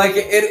picky. Like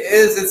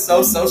it's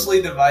so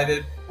socially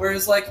divided.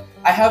 Whereas like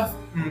I have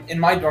in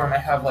my dorm, I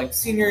have like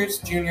seniors,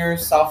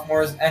 juniors,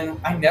 sophomores, and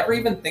I never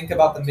even think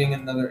about them being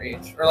another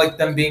age or like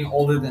them being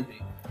older than me.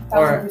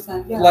 Or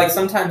like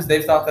sometimes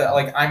they've thought that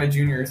like I'm a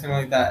junior or something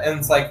like that, and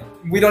it's like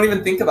we don't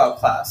even think about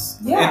class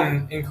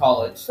in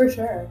college. For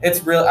sure,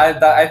 it's real.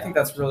 I think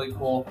that's really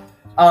cool.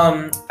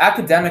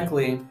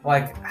 Academically,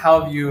 like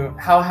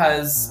how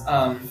has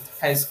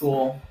high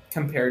school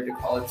compared to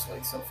college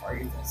like so far?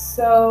 You think?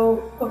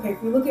 So okay,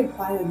 if we look at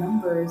by the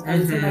numbers, I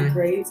would say my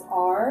grades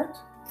are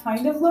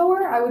kind of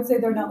lower. I would say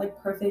they're not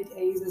like perfect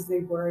A's as they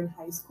were in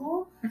high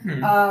school.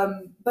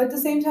 But at the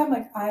same time,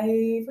 like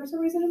I, for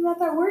some reason, I'm not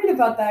that worried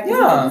about that. Because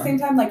at the same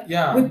time, like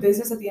with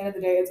business, at the end of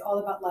the day, it's all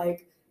about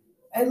like,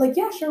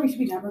 sure, we should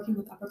be networking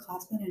with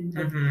upperclassmen and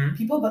like,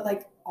 people, but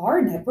like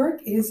our network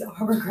is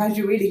our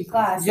graduating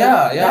class.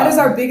 That is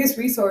our biggest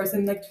resource.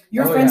 And like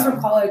your friends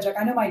from college, like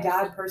I know my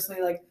dad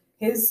personally, like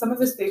some of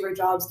his favorite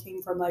jobs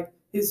came from like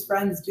his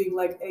friends being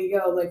like, hey,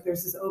 yo, like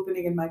there's this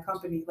opening in my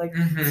company. Like,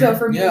 so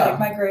for me, like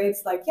my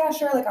grades, like, yeah,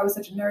 sure. Like I was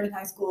such a nerd in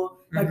high school.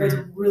 My grades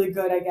were really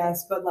good, I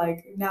guess. But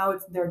like now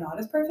they're not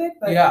as perfect.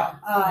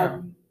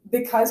 But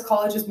because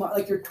college is more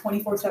like you're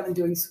 24/7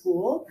 doing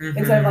school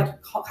instead of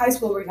like high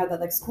school where you had that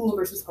like school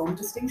versus home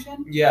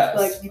distinction.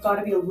 Like you got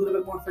to be a little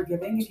bit more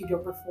forgiving if you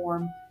don't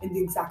perform in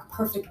the exact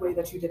perfect way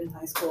that you did in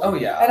high school.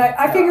 And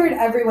I figured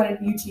everyone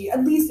in UT,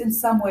 at least in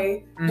some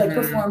way, like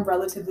performed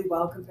relatively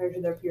well compared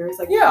to their peers.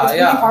 Like it's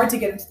really hard to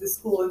get into this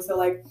school, and so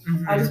like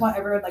I just want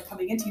everyone like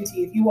coming into UT.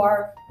 If you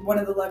are one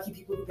of the lucky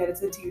people who get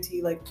into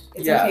UT, like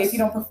it's okay if you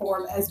don't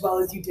perform as well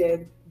as you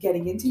did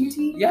getting into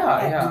UT.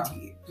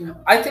 UT.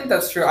 I think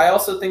that's true. I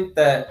also think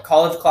that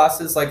college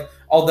classes, like,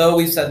 although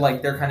we said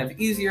like they're kind of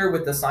easier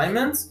with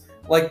assignments,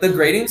 like the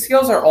grading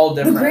scales are all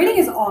different. The grading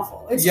is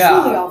awful. It's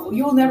truly awful.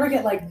 You will never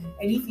get like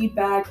any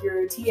feedback.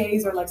 Your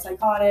TAs are like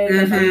psychotic.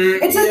 And, like,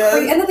 it's like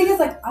crazy. And the thing is,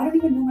 like, I don't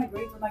even know my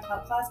grade for my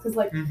class because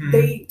like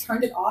they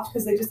turned it off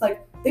because they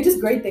just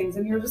grade things,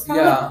 and you're just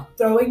kind of like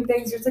throwing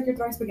things. You're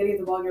throwing spaghetti at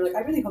the wall, and you're like, I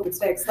really hope it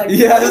sticks. Like,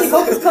 I really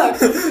hope it's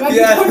cooked. Like, you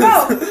don't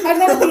know.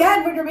 And then at the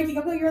end, when you're making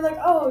a meal, you're like,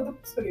 oh,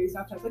 the spaghetti's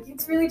not cooked. Like,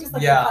 it's really just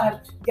like you're kind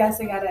of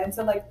guessing at it. And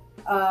so like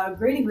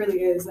grading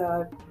really is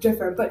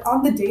different, but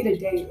on the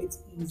day-to-day, it's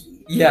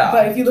easy.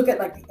 But if you look at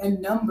like the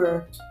end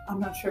number, I'm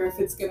not sure if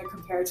it's going to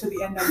compare to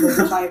the end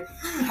number of my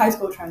high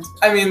school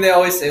transcript. I mean, they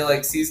always say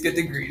like C's get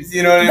degrees,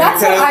 you know what I mean?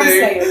 That's what I'm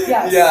saying.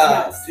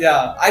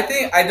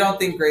 Yes. I don't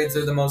think grades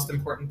are the most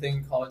important thing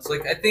in college.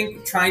 Like, I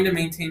think trying to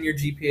maintain your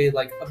GPA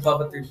like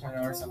above a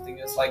 3.0 or something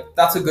is like,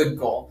 that's a good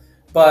goal.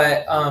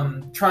 But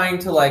trying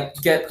to like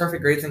get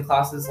perfect grades in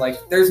classes, like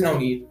there's no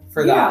need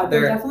for that. Yeah,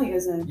 there definitely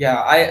isn't.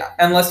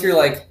 Unless you're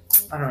like,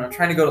 I don't know,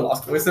 trying to go to law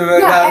school or something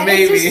like that,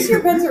 maybe. It's just your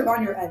depends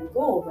on your end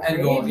goal, right?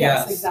 End goal,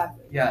 yes,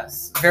 exactly.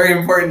 Yes, very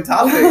important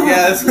topic.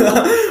 Yes.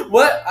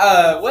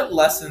 What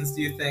lessons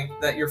do you think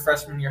that your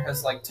freshman year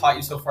has like taught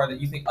you so far that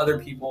you think other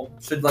people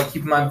should like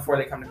keep in mind before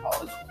they come to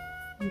college?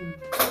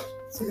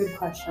 It's a good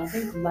question. I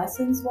think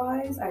lessons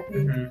wise, I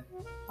think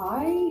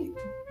I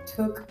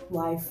took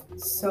life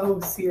so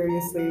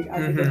seriously. I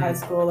think in high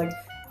school, like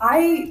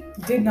I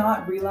did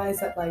not realize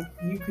that like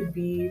you could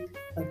be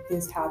like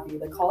this happy.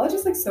 Like college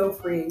is like so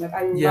freeing. Like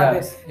I love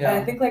it. And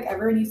I think like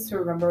everyone needs to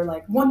remember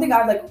like one thing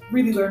I've like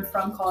really learned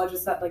from college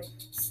is that like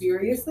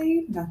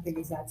seriously, nothing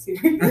is that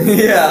serious.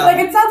 Like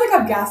it sounds like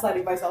I'm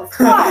gaslighting myself.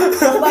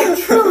 But like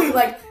truly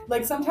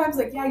like sometimes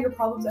like your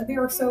problems, and they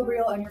are so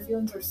real and your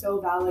feelings are so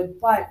valid.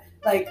 But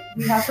like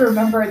we have to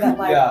remember that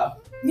like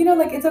you know,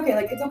 like it's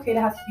okay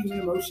to have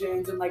human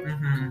emotions, and like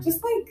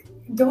just like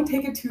don't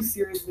take it too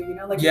seriously, you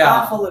know, like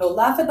laugh a little,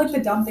 laugh at like the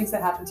dumb things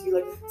that happen to you.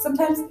 Like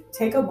sometimes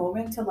take a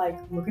moment to like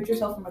look at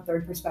yourself from a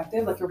third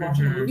perspective, like you're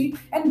watching a movie,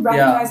 and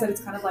recognize that it's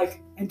kind of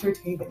like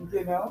entertaining,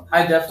 you know.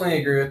 I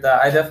definitely agree with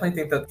that. I definitely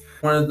think that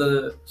one of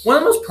the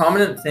most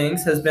prominent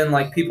things has been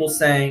like people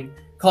saying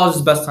college is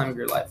the best time of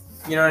your life,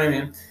 you know what I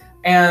mean?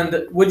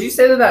 And would you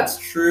say that that's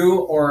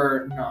true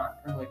or not,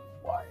 or like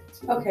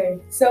okay,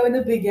 so in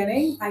the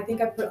beginning, I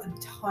think I put a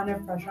ton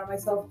of pressure on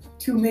myself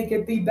to make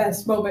it the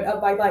best moment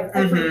of my life.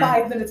 Every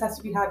 5 minutes has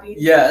to be happy.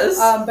 Yes.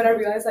 But I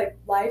realized like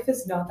life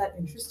is not that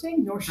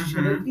interesting, nor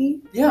should it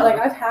be. Like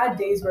I've had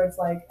days where it's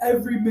like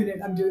every minute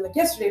I'm doing, like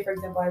yesterday, for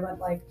example, I went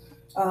like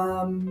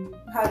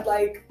had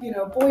like, you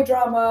know, boy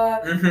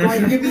drama,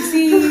 going to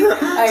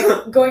UBC,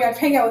 like going out,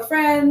 hang out with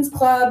friends,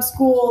 club,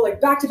 school,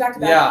 like back to back to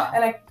back.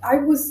 And I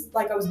was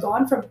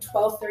gone from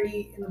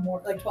 12:30 in the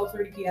morning, like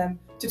 12:30 p.m.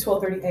 to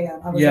 12:30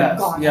 a.m. I was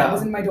gone. I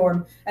was in my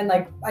dorm, and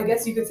like I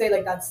guess you could say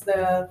like that's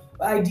the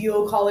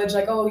ideal college.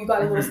 Like, oh, you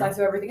got a little slice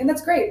of everything, and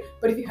that's great.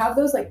 But if you have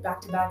those like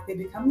back to back, they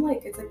become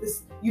like, it's like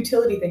this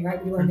utility thing,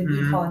 right? We learned in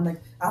econ.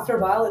 Like after a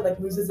while, it like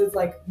loses its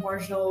like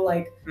marginal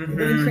like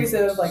increase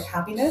of like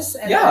happiness.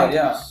 And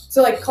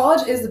so like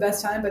college is the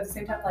best time, but at the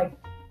same time, like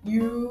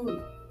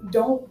you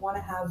don't want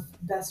to have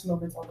best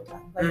moments all the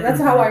time. Like that's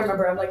how I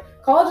remember. I'm like,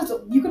 college is,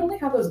 you can only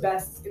have those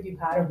bests if you've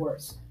had a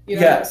worst. You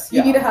know,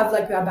 you need to have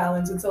like that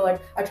balance. And so like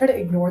I try to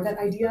ignore that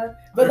idea,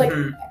 but like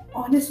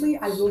honestly,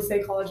 I will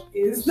say college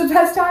is the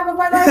best time of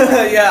my life.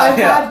 Like, I've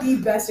had the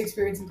best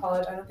experience in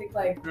college. I don't think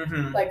like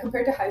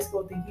compared to high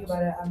school, thinking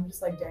about it, I'm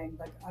just like, dang,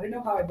 like I don't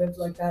know how I lived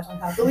like that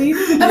unhappily.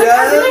 And like,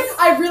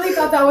 I really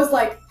thought that was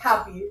like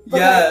happy. But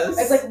like,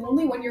 it's like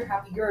only when you're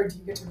happier do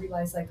you get to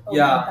realize like, oh,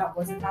 like, that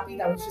wasn't happy.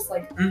 That was just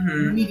like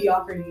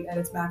mediocrity at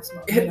its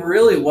maximum. It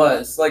really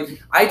was.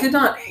 Like I did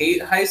not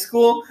hate high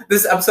school.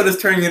 This episode is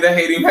turning into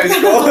hating high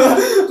school.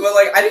 But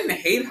like I didn't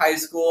hate high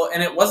school,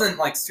 and it wasn't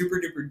like super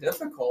duper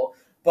difficult.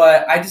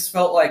 But I just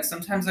felt like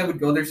sometimes I would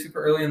go there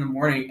super early in the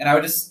morning and I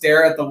would just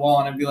stare at the wall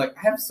and I'd be like,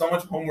 I have so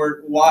much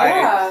homework. Why?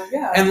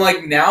 Yeah. And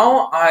like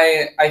now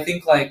I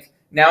think like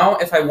now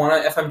if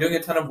I'm doing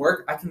a ton of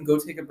work, I can go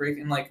take a break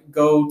and like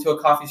go to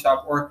a coffee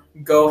shop or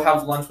go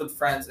have lunch with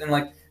friends. And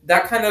like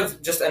that kind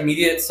of just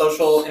immediate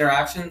social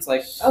interactions,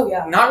 like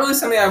not really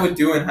something I would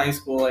do in high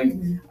school. Like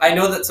I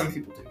know that some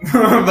people do,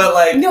 but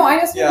like no, I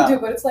know some people do,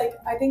 but it's like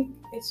I think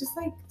it's just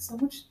like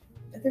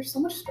there's so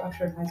much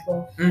structure in high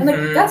school, and like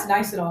that's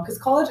nice and all, because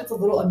college it's a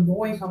little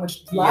annoying how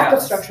much lack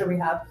of structure we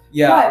have.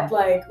 But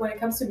like when it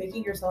comes to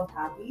making yourself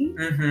happy,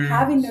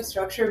 having no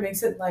structure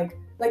makes it like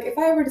if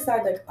I ever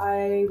decide like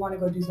I want to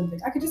go do something,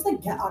 I could just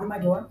like get out of my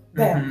dorm,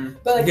 bam.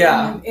 But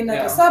like in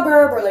like a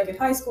suburb or like in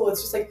high school,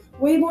 it's just like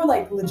way more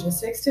like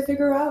logistics to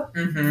figure out.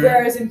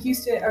 Whereas in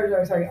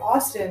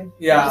Austin,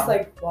 you just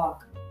like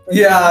walk. Like,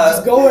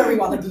 just go wherever you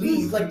want, like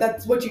leave, like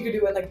that's what you could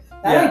do. And like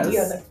that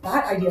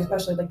idea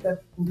especially, like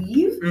the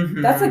leave,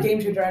 that's a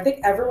game changer. I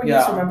think everyone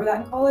needs to remember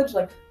that in college.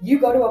 Like you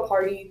go to a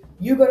party,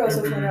 you go to a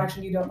social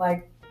interaction you don't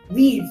like,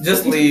 leave.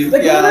 Just leave.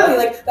 Like literally,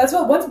 like that's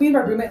what once me and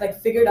my roommate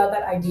like figured out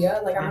that idea.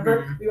 Like I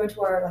remember we went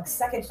to our like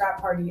second frat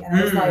party and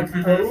I was like,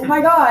 oh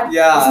my god,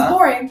 this is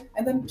boring.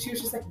 And then she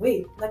was just like,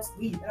 wait, let's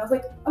leave. And I was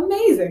like,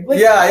 amazing. Like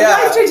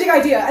life-changing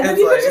idea. And then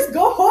you could just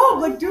go home,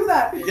 like do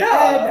that.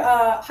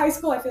 And high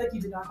school, I feel like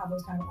you did not have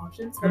those kind of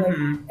options. But like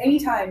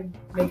anytime,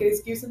 make an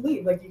excuse and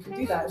leave. Like you can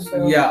do that. And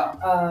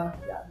so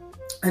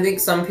I think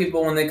some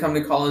people when they come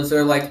to college,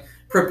 they're like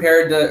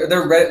prepared to,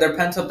 they're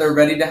pent up, they're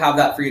ready to have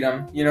that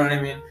freedom. You know what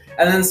I mean?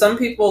 And then some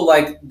people,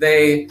 like,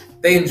 they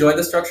enjoy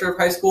the structure of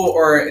high school,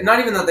 or not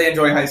even that they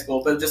enjoy high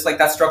school, but just, like,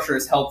 that structure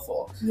is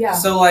helpful. Yeah.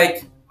 So,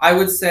 like, I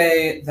would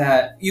say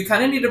that you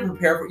kind of need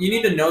to you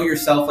need to know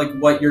yourself, like,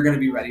 what you're going to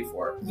be ready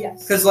for.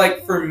 Yes. Because,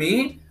 like, for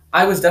me,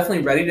 I was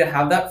definitely ready to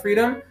have that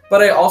freedom,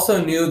 but I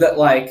also knew that,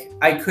 like,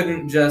 I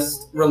couldn't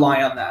just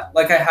rely on that.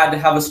 Like, I had to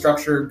have a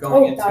structure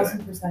going into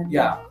 1000%. it.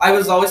 Yeah. I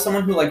was always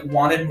someone who, like,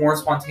 wanted more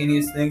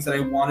spontaneous things, and I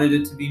wanted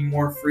it to be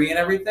more free and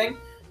everything.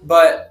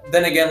 But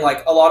then again,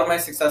 like a lot of my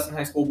success in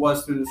high school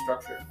was through the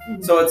structure.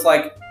 So it's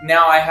like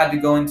now I had to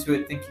go into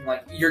it thinking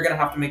like you're going to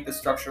have to make this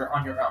structure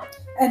on your own.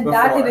 And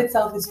that in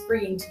itself is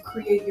freeing to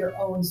create your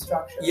own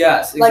structure.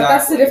 Yes, exactly. Like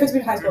that's the difference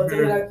between high school.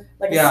 It's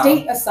like a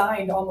state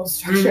assigned almost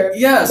structure.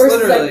 Yes,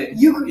 versus literally.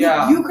 Like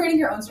you creating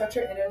your own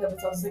structure in and of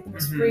itself is like the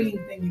most freeing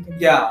thing you can do.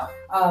 Yeah.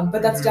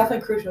 But that's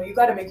definitely crucial. You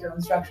got to make your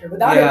own structure.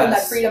 Without it, then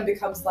that freedom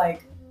becomes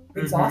like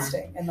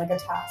exhausting and like a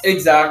task.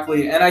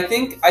 Exactly. And I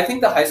think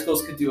the high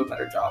schools could do a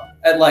better job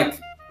at like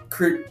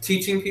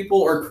teaching people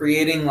or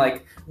creating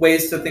like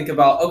ways to think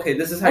about, okay,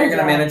 this is how you're going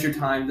to manage your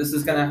time. This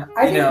is going to,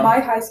 I think my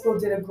high school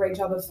did a great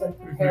job of like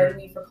preparing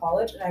me for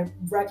college, and I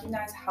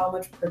recognize how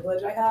much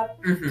privilege I have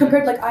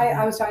compared. Like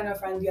I was talking to a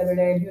friend the other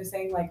day, and he was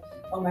saying like,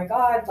 oh my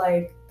god,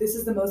 like this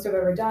is the most I've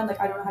ever done. Like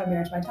I don't know how to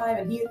manage my time,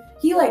 and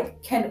he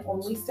like can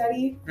only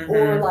study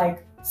or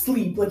like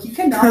sleep. Like he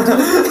cannot do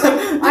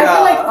I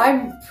feel like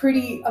I'm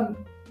pretty not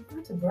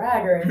to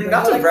brag or anything.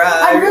 Not to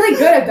brag. I'm really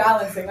good at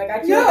balancing. Like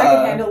I feel like I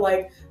can handle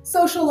like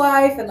social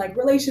life and like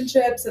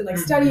relationships and like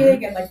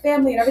studying and like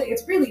family and everything.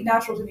 It's really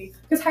natural to me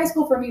because high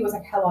school for me was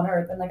like hell on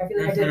earth, and like I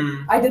feel like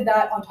I did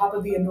that on top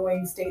of the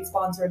annoying state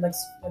sponsored like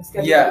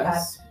schedule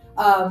that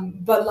we had.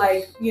 But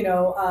like you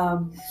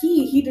know,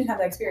 he didn't have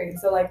that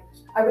experience, so like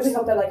I really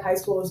hope that like high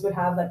schools would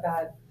have like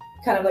that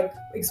kind of like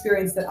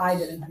experience that I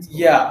did in high school.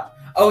 Yeah.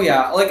 Oh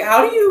yeah. Like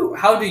how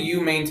do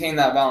you maintain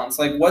that balance?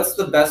 Like what's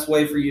the best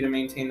way for you to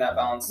maintain that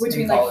balance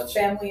between like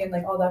family and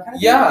like all that kind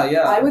of thing?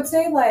 Yeah. I would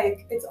say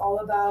like it's all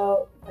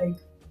about like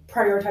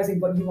prioritizing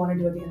what you want to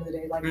do at the end of the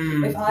day. Like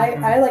if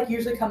I like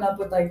usually come up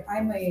with like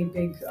I'm a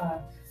big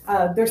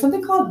there's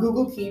something called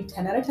Google Keep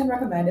 10 out of 10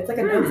 recommend. It's like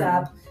a notes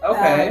app.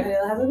 And it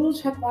has like little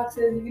check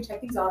boxes. You can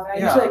check things off. And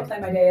I usually like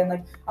plan my day and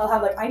like I'll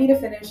have like I need to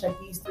finish like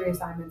these 3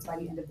 assignments by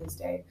the end of this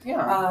day. And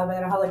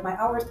then I'll have like my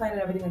hours planned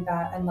and everything like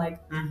that. And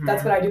like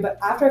that's what I do. But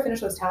after I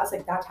finish those tasks,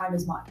 like that time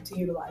is mine to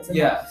utilize. And,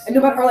 and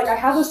no matter, or like I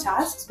have those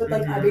tasks, but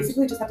like I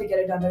basically just have to get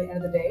it done by the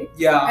end of the day.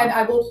 And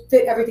I will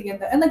fit everything in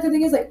there. And like the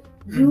thing is like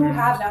you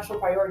have national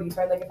priorities,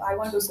 right? Like if I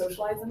want to go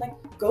socialize, then like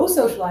go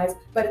socialize.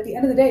 But at the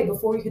end of the day,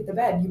 before you hit the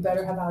bed, you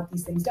better have had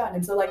these things done.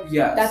 And so like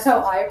that's how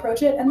I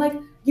approach it. And like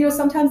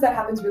sometimes that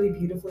happens really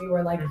beautifully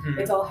where like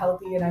it's all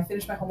healthy and I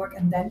finish my homework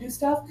and then do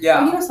stuff.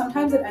 Yeah. But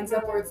sometimes it ends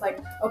up where it's like,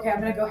 okay, I'm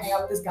gonna go hang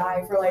out with this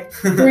guy for like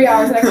 3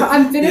 hours and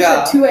I'm finished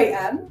at 2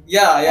 a.m.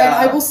 Yeah. And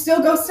I will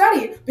still go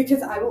study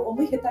because I will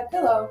only hit that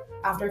pillow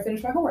after I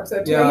finish my homework. So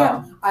at 2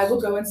 a.m. I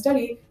will go and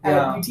study at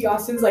UT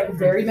Austin's like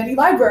very many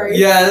libraries.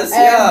 Yes.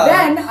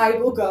 And then I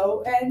will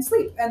go and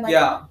sleep and like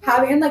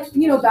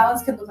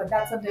balance can look like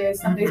that some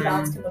days. Some days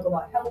balance can look a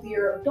lot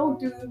healthier. Don't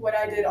do what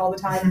I did all the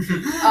time.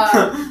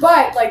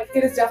 But like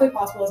it is definitely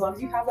possible as long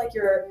as you have like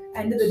your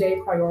end of the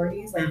day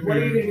priorities. Like what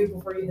are you gonna do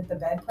before you hit the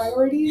bed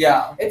priorities?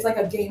 Yeah. It's like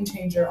a game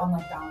changer on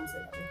like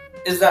balancing everything.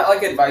 Is that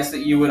like advice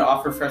that you would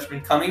offer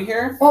freshmen coming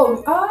here?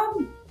 Oh,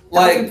 1000%.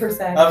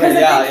 Because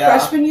I think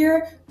freshman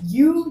year,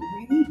 you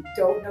really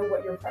don't know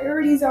what your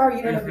priorities are.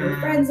 You don't know who your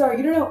friends are.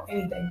 You don't know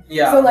anything.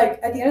 Yeah. So like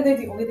at the end of the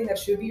day, the only thing that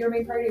should be your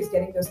main priority is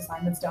getting those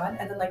assignments done.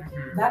 And then like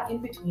that in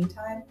between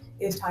time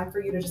is time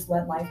for you to just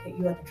let life hit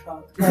you like a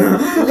truck. Like,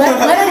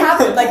 let it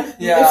happen. Like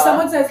if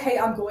someone says, hey,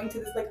 I'm going to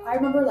this, like I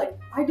remember like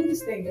I do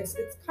this thing. It's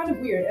kind of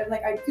weird. And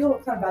like I feel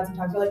kind of bad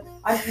sometimes, but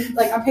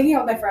like I'm hanging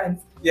out with my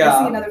friends. I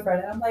see another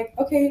friend and I'm like,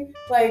 okay,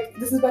 like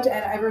this is about to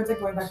end. Everyone's like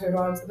going back to their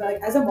dorms. But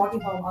like as I'm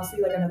walking home, I'll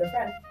see like another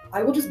friend.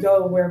 I will just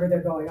go wherever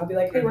they're going. I'll be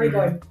like, hey, where are you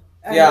going?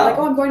 And they're like,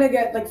 oh, I'm going to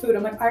get like food.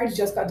 I'm like, I already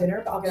just got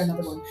dinner, but I'll get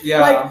another one.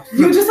 Yeah. Like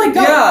you just like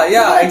go.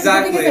 Yeah,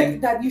 exactly. The thing is,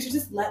 like, that you should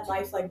just let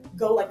life like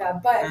go like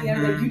that. But at the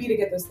end of the day, you need to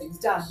get those things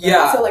done. Right?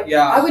 Yeah. So like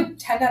I would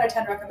 10 out of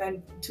 10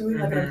 recommend doing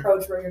like an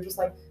approach where you're just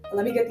like,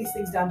 let me get these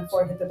things done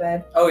before I hit the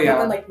bed. Oh yeah.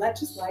 And then like let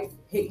just life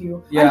hit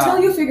you until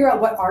you figure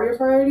out what are your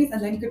priorities,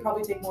 and then you could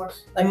probably take more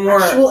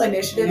actual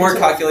initiative, more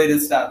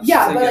calculated steps.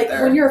 Yeah, but like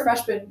when you're a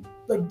freshman,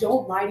 like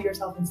don't lie to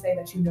yourself and say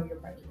that you know your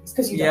priorities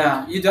because you don't.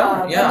 Yeah, you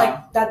don't. And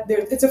like that,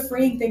 it's a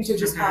freeing thing to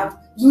just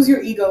lose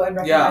your ego and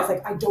recognize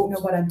like I don't know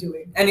what I'm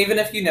doing. And even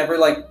if you never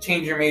like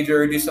change your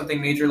major or do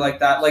something major like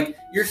that, like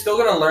you're still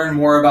gonna learn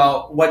more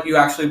about what you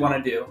actually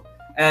want to do.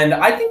 And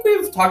I think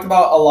we've talked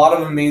about a lot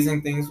of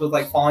amazing things with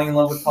like falling in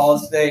love with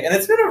college today, and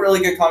it's been a really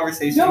good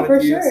conversation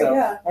with you. So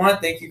I want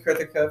to thank you,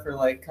 Krithika, for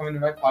like coming to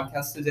my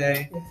podcast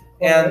today.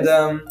 And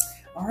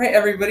all right,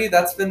 everybody,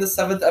 that's been the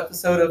 7th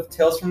episode of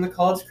Tales from the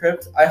College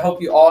Crypt. I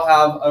hope you all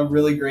have a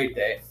really great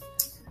day.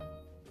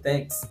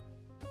 Thanks.